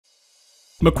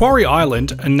Macquarie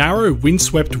Island, a narrow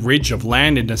windswept ridge of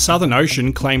land in the Southern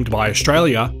Ocean claimed by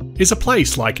Australia, is a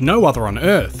place like no other on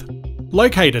Earth.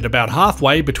 Located about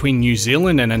halfway between New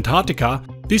Zealand and Antarctica,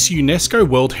 this UNESCO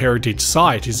World Heritage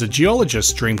Site is a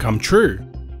geologist's dream come true.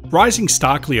 Rising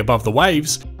starkly above the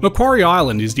waves, Macquarie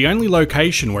Island is the only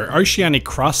location where oceanic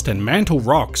crust and mantle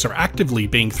rocks are actively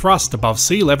being thrust above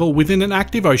sea level within an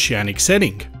active oceanic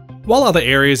setting. While other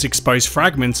areas expose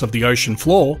fragments of the ocean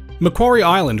floor, Macquarie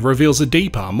Island reveals a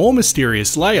deeper, more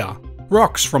mysterious layer,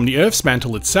 rocks from the Earth's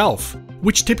mantle itself,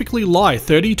 which typically lie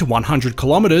 30 to 100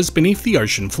 kilometers beneath the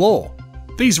ocean floor.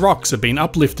 These rocks have been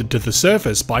uplifted to the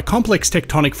surface by complex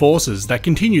tectonic forces that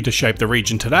continue to shape the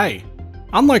region today.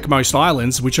 Unlike most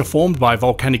islands, which are formed by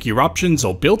volcanic eruptions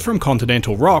or built from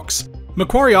continental rocks,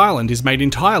 Macquarie Island is made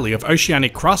entirely of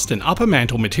oceanic crust and upper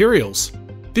mantle materials.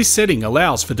 This setting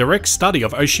allows for direct study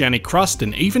of oceanic crust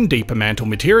and even deeper mantle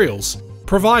materials,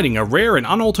 providing a rare and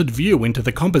unaltered view into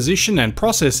the composition and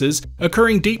processes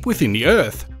occurring deep within the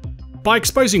Earth. By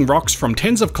exposing rocks from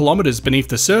tens of kilometers beneath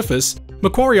the surface,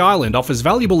 Macquarie Island offers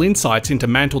valuable insights into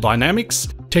mantle dynamics,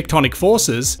 tectonic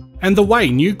forces, and the way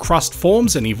new crust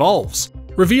forms and evolves,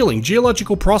 revealing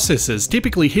geological processes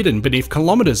typically hidden beneath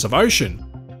kilometers of ocean.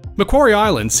 Macquarie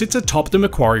Island sits atop the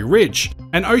Macquarie Ridge,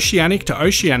 an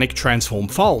oceanic-to-oceanic transform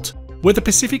fault, where the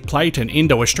Pacific Plate and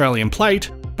Indo-Australian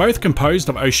Plate, both composed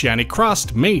of oceanic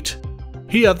crust, meet.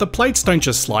 Here, the plates don't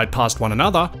just slide past one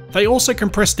another, they also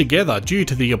compress together due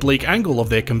to the oblique angle of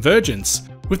their convergence,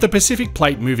 with the Pacific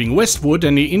Plate moving westward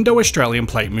and the Indo-Australian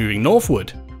Plate moving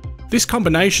northward. This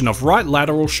combination of right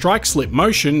lateral strike-slip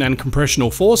motion and compressional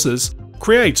forces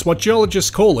creates what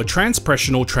geologists call a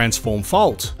transpressional transform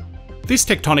fault. This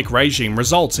tectonic regime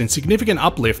results in significant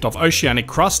uplift of oceanic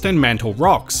crust and mantle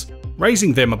rocks,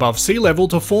 raising them above sea level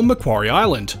to form Macquarie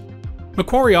Island.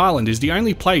 Macquarie Island is the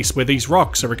only place where these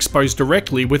rocks are exposed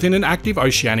directly within an active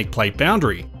oceanic plate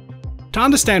boundary. To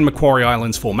understand Macquarie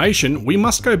Island's formation, we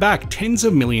must go back tens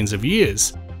of millions of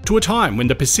years, to a time when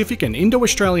the Pacific and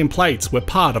Indo-Australian plates were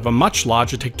part of a much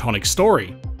larger tectonic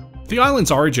story. The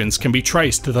island's origins can be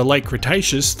traced to the late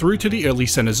Cretaceous through to the early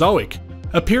Cenozoic,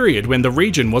 a period when the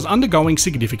region was undergoing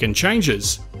significant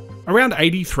changes. Around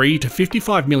 83 to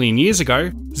 55 million years ago,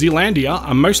 Zealandia,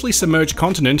 a mostly submerged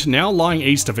continent now lying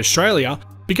east of Australia,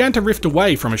 began to rift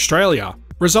away from Australia,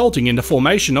 resulting in the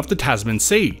formation of the Tasman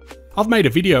Sea. I've made a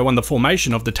video on the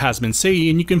formation of the Tasman Sea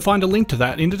and you can find a link to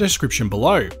that in the description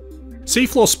below.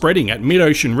 Seafloor spreading at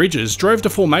mid-ocean ridges drove the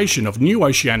formation of new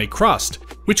oceanic crust,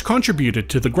 which contributed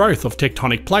to the growth of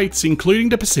tectonic plates including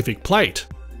the Pacific Plate.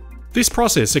 This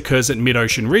process occurs at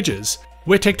mid-ocean ridges,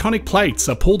 where tectonic plates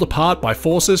are pulled apart by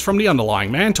forces from the underlying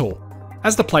mantle.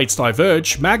 As the plates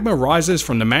diverge, magma rises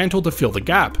from the mantle to fill the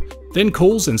gap, then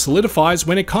cools and solidifies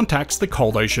when it contacts the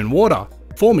cold ocean water,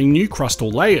 forming new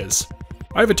crustal layers.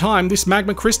 Over time, this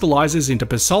magma crystallizes into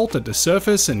basalt at the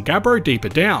surface and gabbro deeper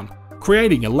down,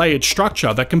 creating a layered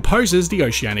structure that composes the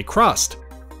oceanic crust.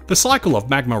 The cycle of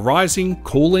magma rising,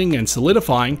 cooling, and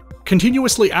solidifying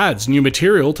continuously adds new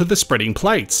material to the spreading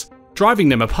plates, driving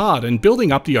them apart and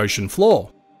building up the ocean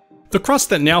floor. The crust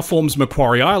that now forms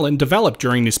Macquarie Island developed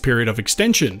during this period of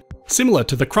extension, similar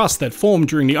to the crust that formed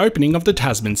during the opening of the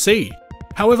Tasman Sea.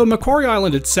 However, Macquarie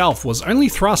Island itself was only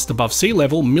thrust above sea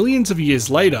level millions of years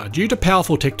later due to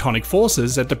powerful tectonic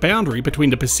forces at the boundary between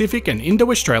the Pacific and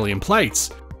Indo-Australian plates,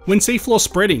 when seafloor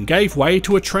spreading gave way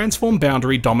to a transform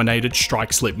boundary dominated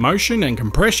strike-slip motion and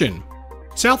compression.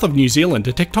 South of New Zealand,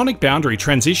 the tectonic boundary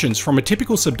transitions from a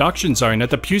typical subduction zone at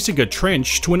the Pusiga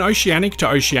Trench to an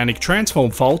oceanic-to-oceanic transform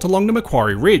fault along the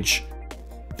Macquarie Ridge.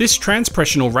 This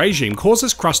transpressional regime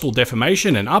causes crustal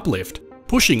deformation and uplift,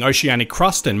 pushing oceanic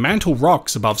crust and mantle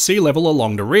rocks above sea level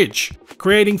along the ridge,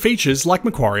 creating features like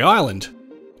Macquarie Island.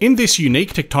 In this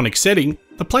unique tectonic setting,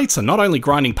 the plates are not only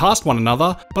grinding past one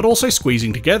another, but also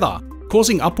squeezing together,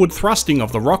 causing upward thrusting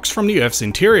of the rocks from the Earth's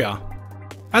interior.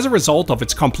 As a result of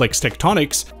its complex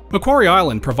tectonics, Macquarie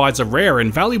Island provides a rare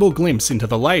and valuable glimpse into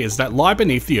the layers that lie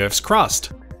beneath the Earth's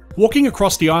crust. Walking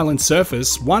across the island's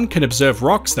surface, one can observe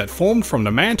rocks that formed from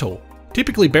the mantle,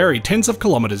 typically buried tens of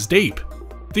kilometers deep.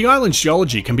 The island's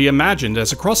geology can be imagined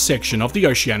as a cross-section of the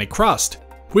oceanic crust,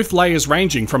 with layers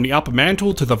ranging from the upper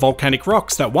mantle to the volcanic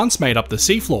rocks that once made up the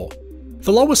seafloor.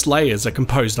 The lowest layers are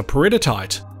composed of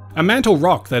peridotite, a mantle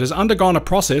rock that has undergone a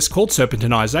process called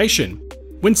serpentinization.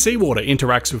 When seawater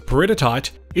interacts with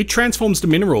peridotite, it transforms the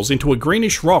minerals into a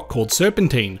greenish rock called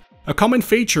serpentine, a common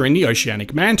feature in the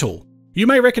oceanic mantle. You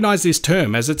may recognise this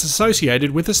term as it's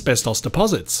associated with asbestos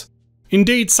deposits.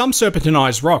 Indeed, some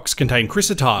serpentinized rocks contain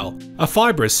chrysotile, a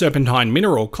fibrous serpentine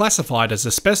mineral classified as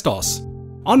asbestos.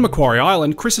 On Macquarie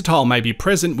Island, chrysotile may be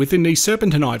present within these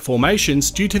serpentinite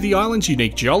formations due to the island's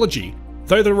unique geology,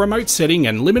 though the remote setting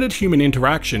and limited human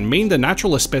interaction mean the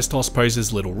natural asbestos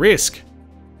poses little risk.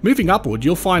 Moving upward,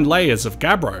 you'll find layers of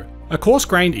gabbro, a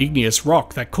coarse-grained igneous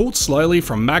rock that cooled slowly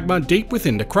from magma deep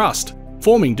within the crust,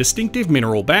 forming distinctive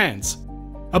mineral bands.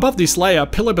 Above this layer,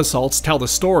 pillar basalts tell the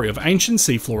story of ancient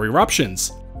seafloor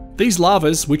eruptions. These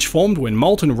lavas, which formed when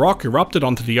molten rock erupted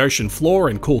onto the ocean floor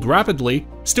and cooled rapidly,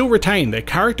 still retain their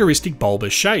characteristic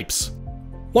bulbous shapes.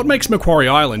 What makes Macquarie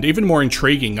Island even more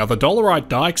intriguing are the dolerite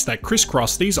dikes that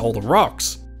crisscross these older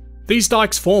rocks. These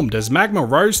dikes formed as magma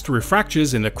rose through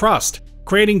fractures in the crust,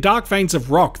 creating dark veins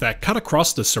of rock that cut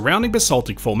across the surrounding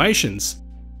basaltic formations.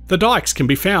 The dikes can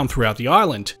be found throughout the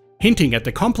island, hinting at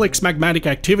the complex magmatic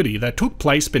activity that took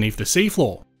place beneath the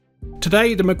seafloor.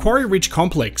 Today, the Macquarie Ridge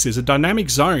complex is a dynamic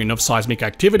zone of seismic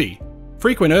activity.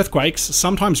 Frequent earthquakes,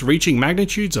 sometimes reaching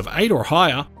magnitudes of 8 or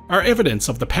higher, are evidence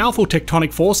of the powerful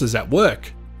tectonic forces at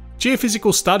work.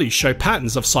 Geophysical studies show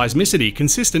patterns of seismicity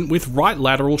consistent with right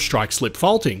lateral strike-slip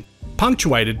faulting,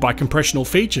 punctuated by compressional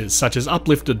features such as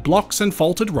uplifted blocks and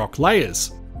faulted rock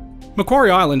layers.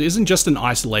 Macquarie Island isn't just an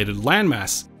isolated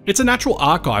landmass, it's a natural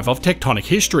archive of tectonic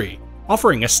history,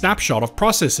 offering a snapshot of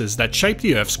processes that shape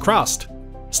the Earth's crust.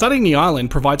 Studying the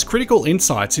island provides critical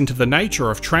insights into the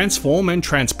nature of transform and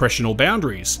transpressional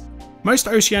boundaries. Most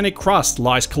oceanic crust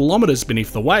lies kilometres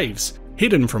beneath the waves,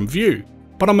 hidden from view,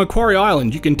 but on Macquarie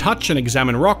Island you can touch and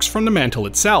examine rocks from the mantle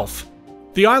itself.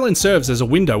 The island serves as a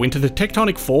window into the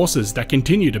tectonic forces that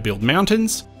continue to build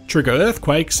mountains, trigger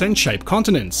earthquakes, and shape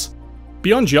continents.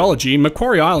 Beyond geology,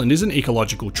 Macquarie Island is an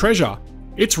ecological treasure.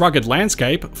 Its rugged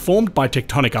landscape, formed by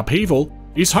tectonic upheaval,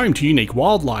 is home to unique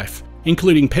wildlife,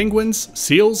 including penguins,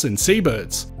 seals, and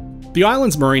seabirds. The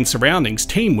island's marine surroundings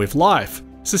teem with life,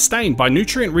 sustained by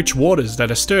nutrient-rich waters that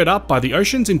are stirred up by the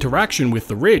ocean's interaction with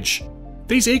the ridge.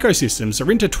 These ecosystems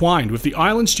are intertwined with the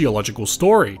island's geological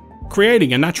story,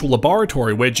 creating a natural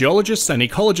laboratory where geologists and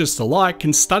ecologists alike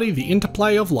can study the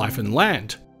interplay of life and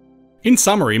land. In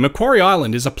summary, Macquarie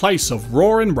Island is a place of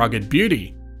raw and rugged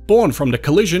beauty, born from the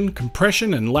collision,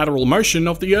 compression, and lateral motion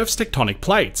of the Earth's tectonic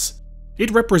plates.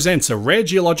 It represents a rare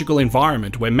geological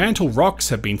environment where mantle rocks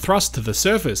have been thrust to the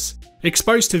surface,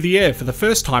 exposed to the air for the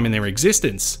first time in their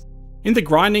existence. In the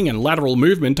grinding and lateral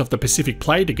movement of the Pacific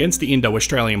plate against the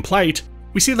Indo-Australian plate,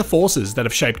 we see the forces that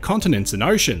have shaped continents and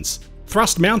oceans,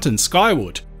 thrust mountains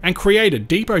skyward, and created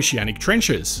deep oceanic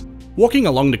trenches. Walking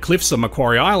along the cliffs of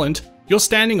Macquarie Island, you're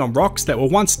standing on rocks that were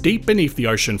once deep beneath the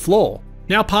ocean floor,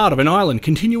 now part of an island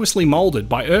continuously moulded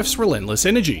by Earth's relentless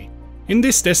energy. In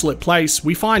this desolate place,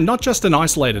 we find not just an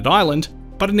isolated island,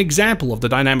 but an example of the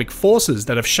dynamic forces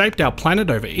that have shaped our planet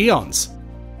over eons.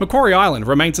 Macquarie Island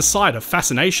remains a site of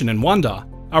fascination and wonder,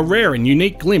 a rare and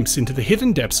unique glimpse into the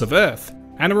hidden depths of Earth,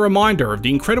 and a reminder of the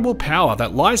incredible power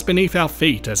that lies beneath our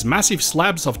feet as massive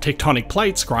slabs of tectonic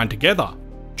plates grind together,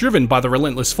 driven by the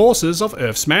relentless forces of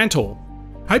Earth's mantle.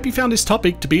 Hope you found this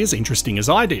topic to be as interesting as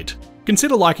I did.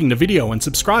 Consider liking the video and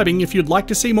subscribing if you'd like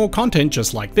to see more content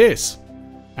just like this.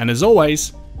 And as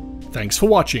always, thanks for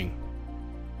watching.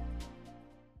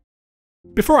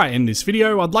 Before I end this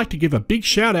video, I'd like to give a big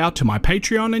shout out to my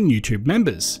Patreon and YouTube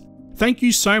members. Thank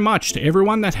you so much to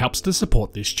everyone that helps to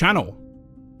support this channel.